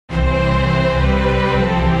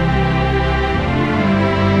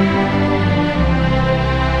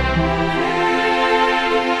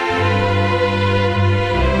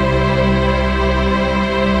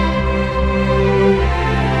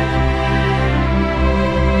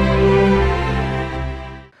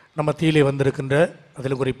நம்ம மத்தியிலே வந்திருக்கின்ற,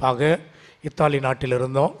 அதில் குறிப்பாக இத்தாலி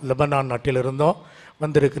நாட்டிலிருந்தோம், லெபனான் நாட்டிலிருந்தோம்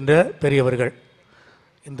வந்திருக்கின்ற பெரியவர்கள்,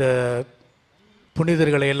 இந்த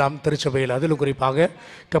புனிதர்களை எல்லாம் திருச்சபையில், அதிலும் குறிப்பாக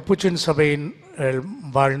கப்புச்சின் சபையின்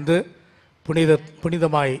வாழ்ந்து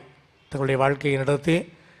புனிதமாய் தங்களுடைய வாழ்க்கையை நடத்தி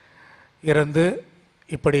இறந்து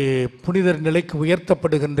இப்படி புனிதர் நிலைக்கு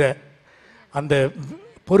உயர்த்தப்படுகின்ற அந்த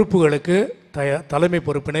பொறுப்புகளுக்கு தலைமை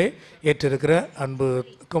பொறுப்பினை ஏற்றிருக்கிற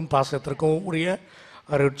அன்புக்கும் பாசத்திற்கும் உரிய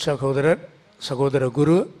சகோதர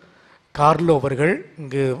குரு கார்லோ அவர்கள்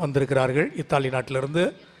இங்கு வந்திருக்கிறார்கள். இத்தாலி நாட்டிலிருந்து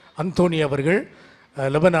அந்தோனி அவர்கள்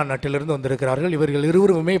லெபனான் நாட்டிலிருந்து வந்திருக்கிறார்கள். இவர்கள்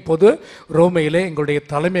இருவருமே இப்போது ரோமையிலே எங்களுடைய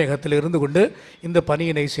தலைமையகத்தில் இருந்து கொண்டு இந்த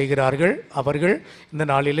பணியினை செய்கிறார்கள். அவர்கள் இந்த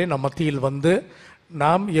நாளிலே நம் மத்தியில் வந்து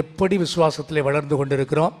நாம் எப்படி விசுவாசத்திலே வளர்ந்து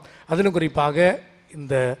கொண்டிருக்கிறோம், அதிலும் குறிப்பாக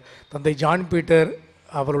இந்த தந்தை ஜான் பீட்டர்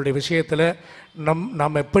அவருடைய விஷயத்தில்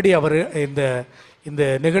நாம் எப்படி அவர் இந்த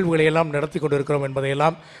நிகழ்வுகளை எல்லாம் நடத்தி கொண்டிருக்கிறோம்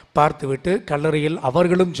என்பதையெல்லாம் பார்த்துவிட்டு கல்லறையில்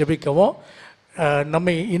அவர்களும் ஜெபிக்கவும்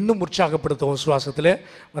நம்மை இன்னும் உற்சாகப்படுத்தவும் விசுவாசத்தில்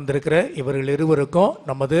வந்திருக்கிற இவர்கள் இருவருக்கும்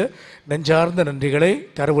நமது நெஞ்சார்ந்த நன்றிகளை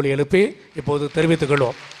கரவொலி எழுப்பி இப்போது தெரிவித்துக்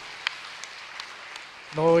கொள்வோம்.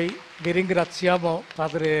 Noi vi ringraziamo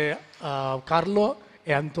Padre Carlo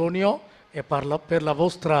e Antonio per la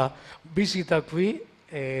vostra visita qui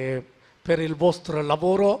e per il vostro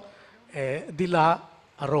lavoro di là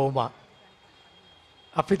a Roma.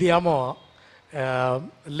 Affidiamo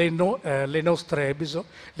i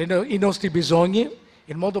nostri bisogni,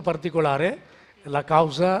 in modo particolare la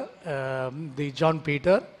causa di John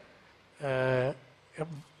Peter.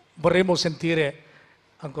 Vorremmo sentire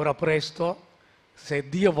ancora presto, se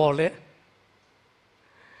Dio vuole,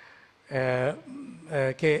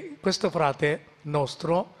 che questo frate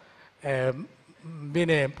nostro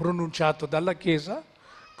viene pronunciato dalla Chiesa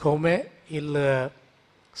come il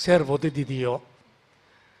servo di Dio.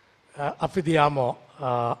 Affidiamo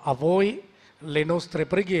a voi le nostre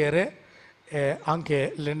preghiere e anche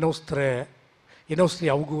i nostri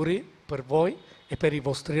auguri per voi e per i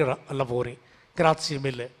vostri lavori. Grazie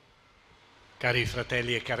mille. Cari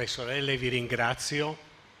fratelli e care sorelle, vi ringrazio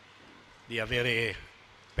di avere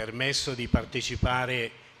permesso di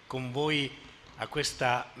partecipare con voi a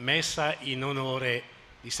questa messa in onore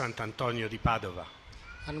di Sant'Antonio di Padova.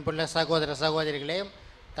 அன்புள்ள சகோதர சகோதரிகளே,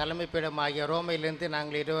 தலைமைப்பிடமாகிய ரோமையிலிருந்து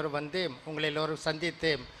நாங்கள் இருவரும் வந்து உங்களை எல்லோரும்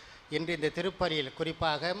சந்தித்து இன்று இந்த திருப்பலியில்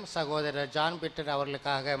குறிப்பாக சகோதரர் ஜான் பீட்டர்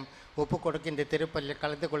அவர்களுக்காக ஒப்பு கொடுக்க இந்த திருப்பலியில்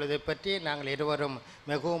கலந்து கொள்வதை பற்றி நாங்கள் இருவரும்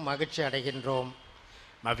மிகவும் மகிழ்ச்சி அடைகின்றோம்.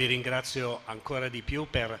 Ma vi ringrazio ancora di più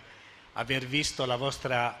per aver visto la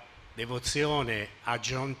vostra devozione a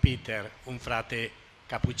John Peter, un frate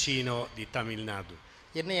cappuccino di Tamil Nadu.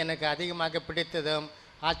 இன்னும் எனக்கு அதிகமாக பிடித்ததும்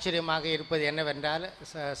ஆச்சரியமாக இருப்பது என்னவென்றால்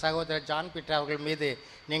சகோதரர் ஜான் பீட்டர் அவர்கள் மீது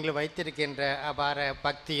நீங்கள் வைத்திருக்கின்ற அபார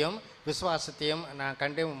பக்தியும் விசுவாசத்தையும் நான்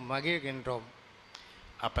கண்டு மகிழ்கின்றோம்.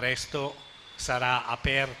 A presto sarà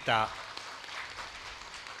aperta,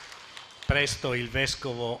 presto il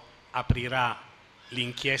vescovo aprirà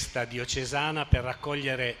l'inchiesta diocesana per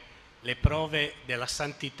raccogliere le prove della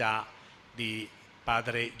santità di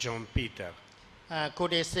padre John Peter.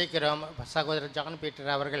 கூடிய சீக்கிரம் சகோதரர் ஜான்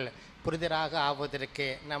பீட்டர் அவர்கள் புரிதராக ஆவதற்கு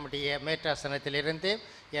நம்முடைய மேற்றாசனத்திலிருந்து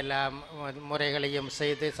எல்லா முறைகளையும்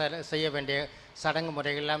செய்ய வேண்டிய சடங்கு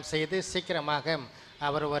முறைகளெல்லாம் செய்து சீக்கிரமாக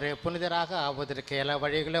அவர் ஒரு புனிதராக ஆவதற்கு எல்லா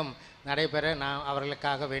வழிகளும் நடைபெற நாம்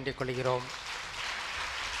அவர்களுக்காக வேண்டிக் கொள்கிறோம்.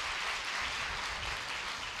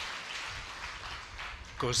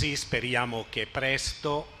 Così speriamo che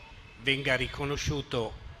presto venga riconosciuto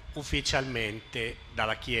ufficialmente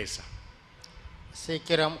dalla Chiesa.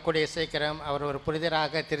 சீக்கிரம் கூடிய சீக்கிரம் அவர் ஒரு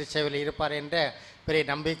புனிதராக திருச்சபையில் இருப்பார் என்ற பெரிய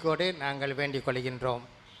நம்பிக்கையோடு நாங்கள் வேண்டிக் கொள்கின்றோம்.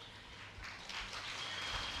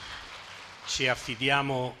 Ci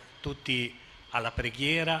affidiamo tutti alla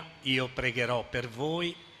preghiera, io pregherò per voi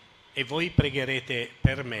e voi pregherete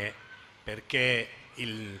per me, perché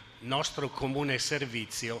il nostro comune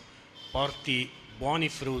servizio porti buoni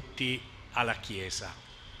frutti alla Chiesa.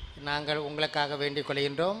 நாங்கள் உங்களுக்காக வேண்டிக்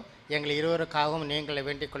கொள்கின்றோம், எங்கள் இருவருக்காகவும் நீங்கள்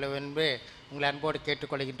வேண்டிக் கொள்ள என்று உங்களை அன்போடு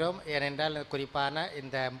கேட்டுக்கொள்கின்றோம். ஏனென்றால் குறிப்பான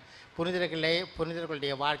இந்த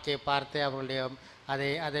புனிதர்களுடைய வாழ்க்கையை பார்த்து அவர்களுடைய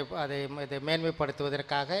அதை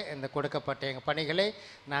மேன்மைப்படுத்துவதற்காக இந்த கொடுக்கப்பட்ட எங்கள் பணிகளை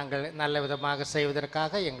நாங்கள் நல்ல விதமாக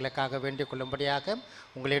செய்வதற்காக எங்களுக்காக வேண்டிக் கொள்ளும்படியாக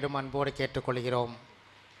உங்களிடம் அன்போடு கேட்டுக்கொள்கிறோம்.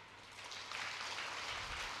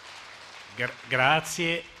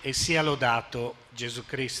 Grazie e sia lodato Gesù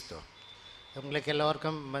Cristo. உங்களுக்கு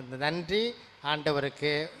எல்லோருக்கும் நன்றி, ஆண்டவருக்கு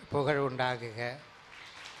புகழ் உண்டாகுக.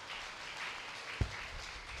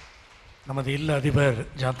 நமது இல்ல அதிபர்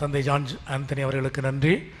தந்தை ஜான் ஆந்தனி அவர்களுக்கு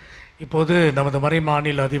நன்றி. இப்போது நமது மறை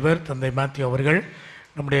மாநில அதிபர் தந்தை மேத்யூ அவர்கள்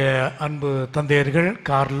நம்முடைய அன்பு தந்தையர்கள்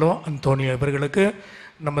கார்லோ அந்தோனியோ இவர்களுக்கு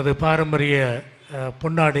நமது பாரம்பரிய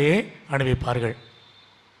பொன்னாடையை அணிவிப்பார்கள்.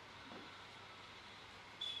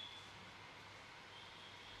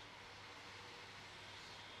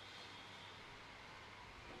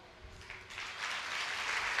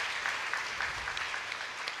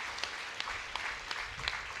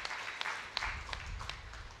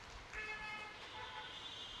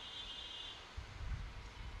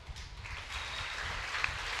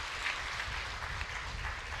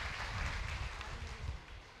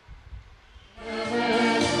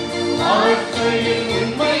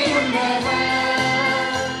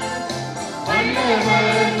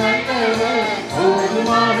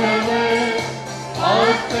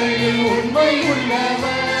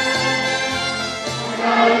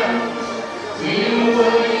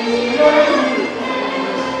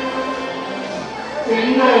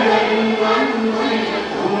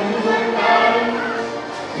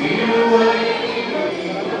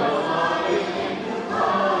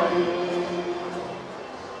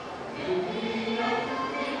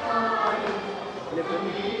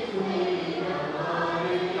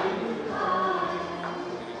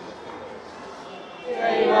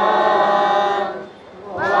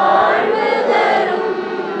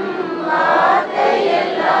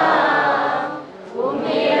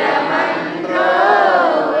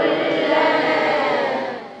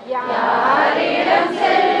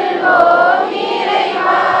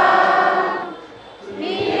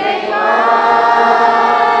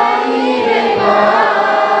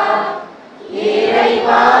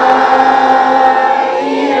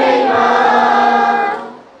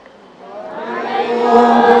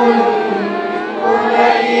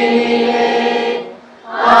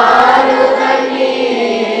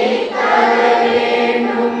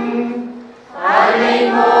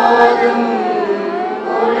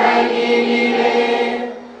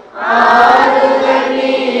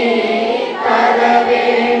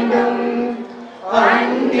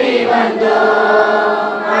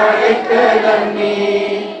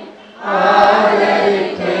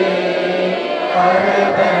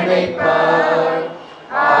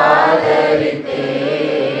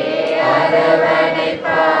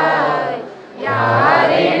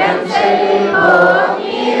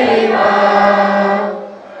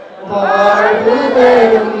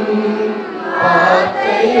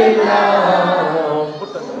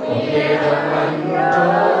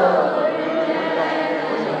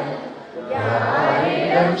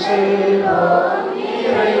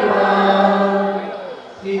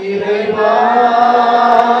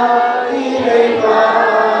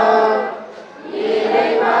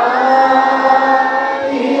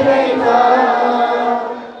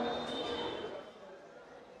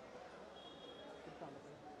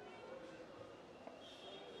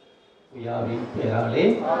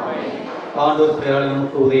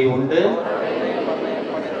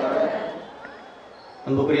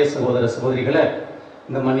 அன்புக்குரிய சகோதர சகோதரிகளை,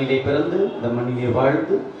 இந்த மண்ணிலே பிறந்து இந்த மண்ணிலே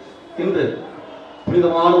வாழ்ந்து இன்று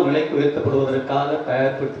புனிதமான நிலைக்கு உயர்த்தப்படுவதற்காக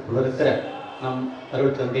தயார்படுத்திக் கொண்டிருக்கிற நம்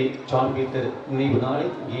அருள் தந்தை ஜான் பீட்டர் நினைவு நாளை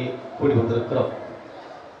இங்கே கூடி வந்திருக்கிறோம்.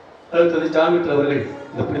 அருள் தந்தை ஜான் பீட்டர் அவர்கள்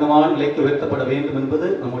இந்த புனிதமான நிலைக்கு உயர்த்தப்பட வேண்டும் என்பது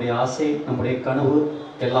நம்முடைய ஆசை, நம்முடைய கனவு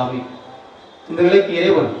எல்லாமே. இந்த நிலைக்கு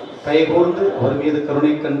இறைவன் கைகோர்ந்து அவர் மீது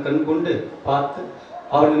கருணை கண் கொண்டு பார்த்து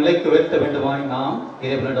அவர் நிலைக்கு உயர்த்த வேண்டுமாய் நாம்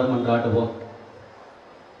இறைவனிடம் மன்றாடுவோம்.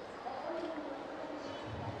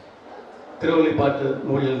 திருவள்ளிப்பாட்டு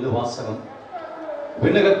நூலிலிருந்து வாசகம்.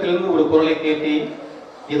 விண்ணகத்திலிருந்து ஒரு குரலை கேட்டேன்,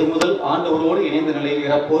 இது முதல் ஆண்டவரோடு இணைந்த நிலையில்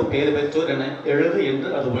இறப்போர் பேறு பெற்றோர் என எழுது என்று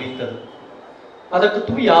அது ஒழித்தது. அதற்கு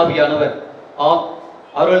தூய ஆவியானவர்,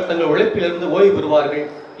 அவர்கள் தங்கள் உழைப்பிலிருந்து ஓய்வு பெறுவார்கள்,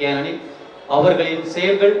 ஏனெனில் அவர்களின்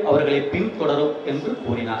செயல்கள் அவர்களை பின்தொடரும் என்று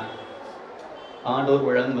கூறினார். ஆண்டோர்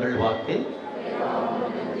வழங்குமுறை வாக்கு.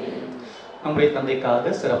 நம்முடைய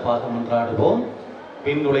தந்தைக்காக சிறப்பாக மன்றாடுவோம்.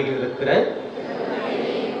 விண்ணுலகில் இருக்கிற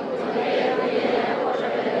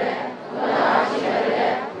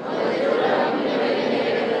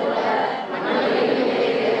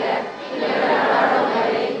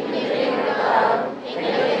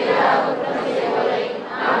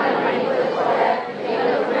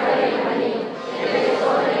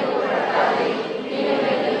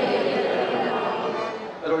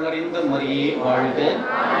மரியே வாழ்க.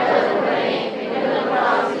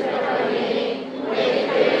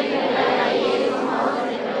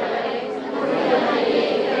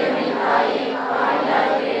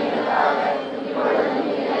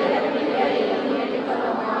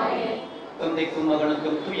 தந்தைக்கும்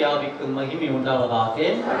மகனுக்கும் தூய ஆவிக்கும் மகிமை உண்டாவதாக.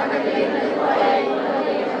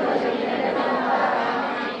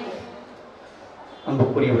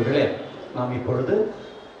 அன்புக்குரியவர்களே, நாம் இப்பொழுது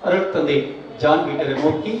அருட்தந்தை ஜான் பீட்டரை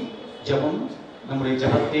நோக்கி ஜெபம், நம்முடைய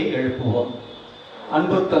ஜெபத்தை எழுப்புவோம்.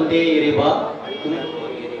 அன்பு தந்தையே இறைவா,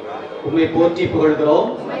 உம்மை போற்றி புகழ்கிறோம்.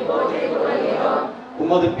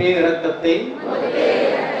 உமது பேரிரக்கத்தை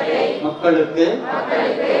மக்களுக்கு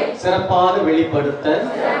சிறப்பாக வெளிப்படுத்த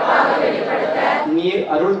நீர்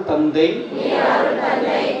அருள் தந்தை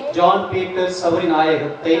ஜான் பீட்டர்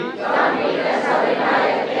சபரிநாயகத்தை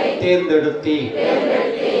தேர்ந்தெடுத்தி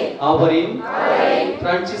அவரின்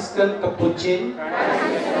பிரான்சிஸ்கன் கப்புச்சின்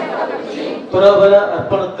துறவற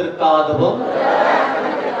அர்ப்பணத்திற்காகவும்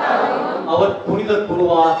அவர் புனித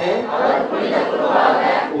குருவாக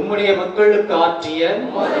உம்முடைய மக்களுக்கு ஆற்றிய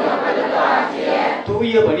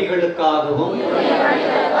தூய வழிகளுக்காகவும்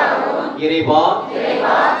இறைவா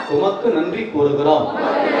உமக்கு நன்றி கூறுகிறோம்.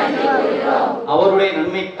 அவருடைய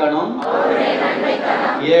நன்மைக்கணம்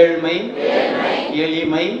ஏழ்மை,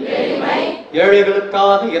 எளிமை,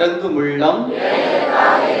 ஏழைகளுக்காக இறங்கும் உள்ளம்,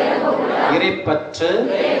 இறைப்பற்று,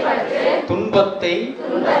 துன்பத்தை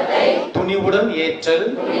துணிவுடன் ஏற்றல்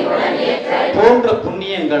போன்ற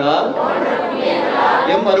புண்ணியங்களால்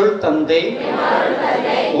எம் அருள் தந்தை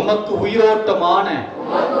உமக்கு உயிரோட்டமான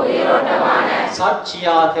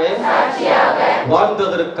சாட்சியாக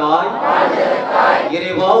வாழ்ந்ததற்காய்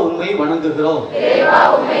இறைவா உம்மை வணங்குகிறோம்.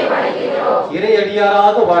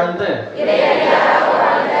 இறையடியாராக வாழ்ந்த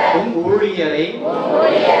உம் ஊழியரை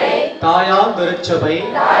தாயார் திருச்சபை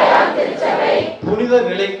புனித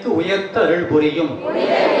நிலைக்கு உயர்த்த அருள் புரியும்.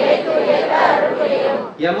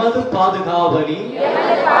 எமது பாதுகாவலி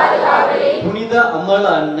புனித அமல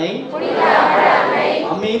அன்னை,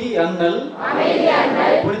 அமைதி அண்ணல்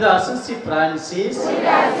புனித அசிசி பிரான்சிஸ்,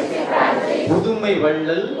 புதுமை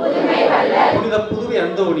வள்ளல் புனித புதுவை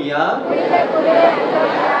அந்தோனியார்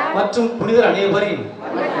மற்றும் புனிதர் அனைவரின்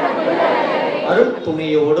அருள்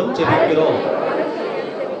துணையோடும் ஜெபிக்கிறோம்.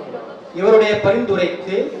 இவருடைய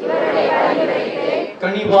பரிந்துரைக்கு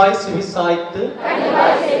கனிவாய் செவிசாய்த்து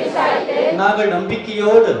நாங்கள்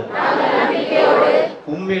நம்பிக்கையோடு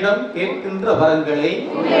உம்மிடம் கேட்கின்ற வரங்களை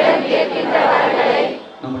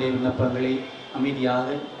நம்முடைய விண்ணப்பங்களை அமைதியாக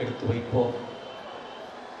எடுத்து வைப்போம்.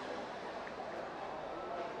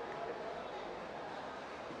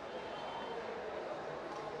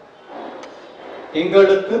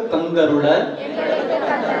 எங்களுக்கு தந்தருள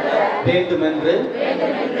வேண்டுமென்று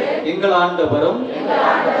எங்கள் ஆண்டவரும்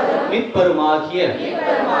மீட்பருமாகிய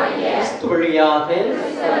கிறிஸ்து வழியாக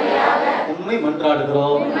உம்மை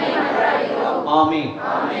மன்றாடுகிறோம். ஆமென்.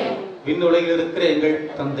 விண்ணுலகில் இருக்கிற எங்கள்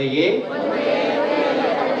தந்தையே,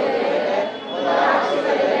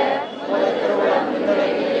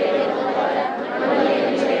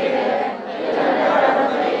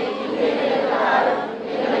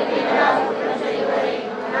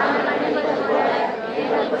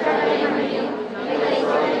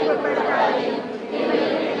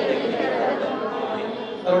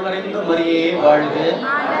 அருளறிந்த மரியே வாழ்க.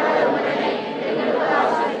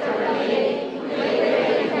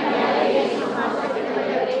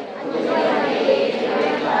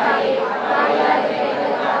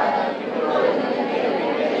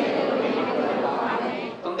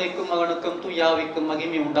 தந்தைக்கும் மகனுக்கும் தூயாவிக்கும்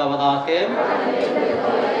மகிமை உண்டாவதாக.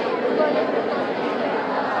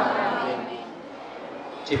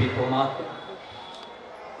 ஜெபிப்போமாக.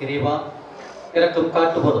 இறைவா, இரக்கம்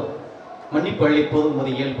காட்டுவதும் மன்னிப்பு அளிப்பதும்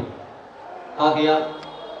உமது இயல்பு. ஆகையால்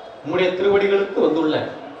உம்முடைய திருவடிகளுக்கு வந்துள்ள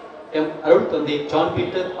எம் அருள் தந்தை ஜான்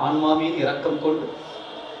பீட்டர் ஆன்மா மீது இரக்கம் கொண்டு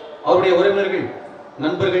அவருடைய உறவினர்கள்,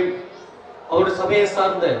 நண்பர்கள், அவருடைய சபையை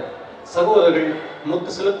சார்ந்த சகோதரர்கள்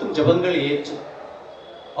உமக்கு செலுத்தும் ஜபங்களை ஏற்று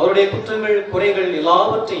அவருடைய குற்றங்கள், குறைகள்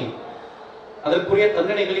எல்லாவற்றையும் அதற்குரிய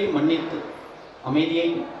தண்டனைகளையும் மன்னித்து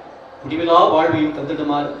அமைதியையும் முடிவிலா வாழ்வையும்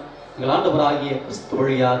தந்திடுமாறு எங்கள் ஆண்டவராகிய கிறிஸ்து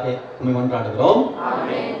வழியாக உம்மை மன்றாடுகிறோம்.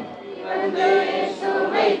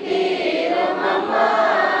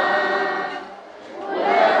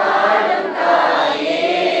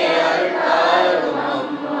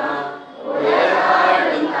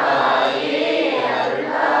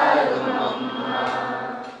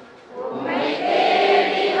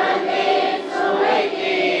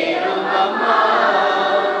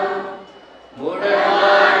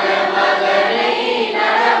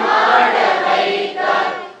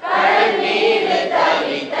 கடன் மீது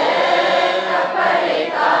தவித்த கப்பலை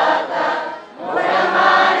காக்க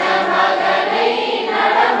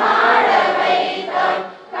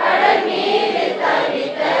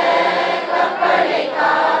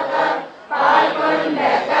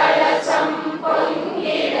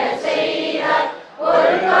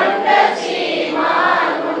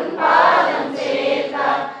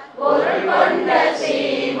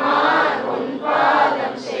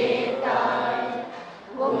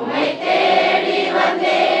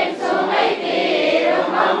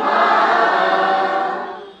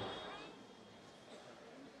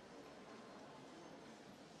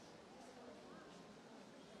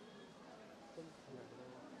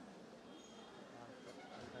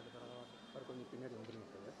கொஞ்சம் பின்னாடி வந்துடுங்க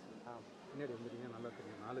சார். பின்னாடி வந்துடுங்க, நல்லா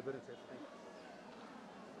தெரியும். 4 பேரும் சேர்த்து.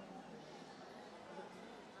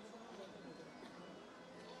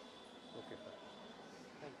 Okay sir.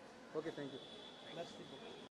 Okay, thank you.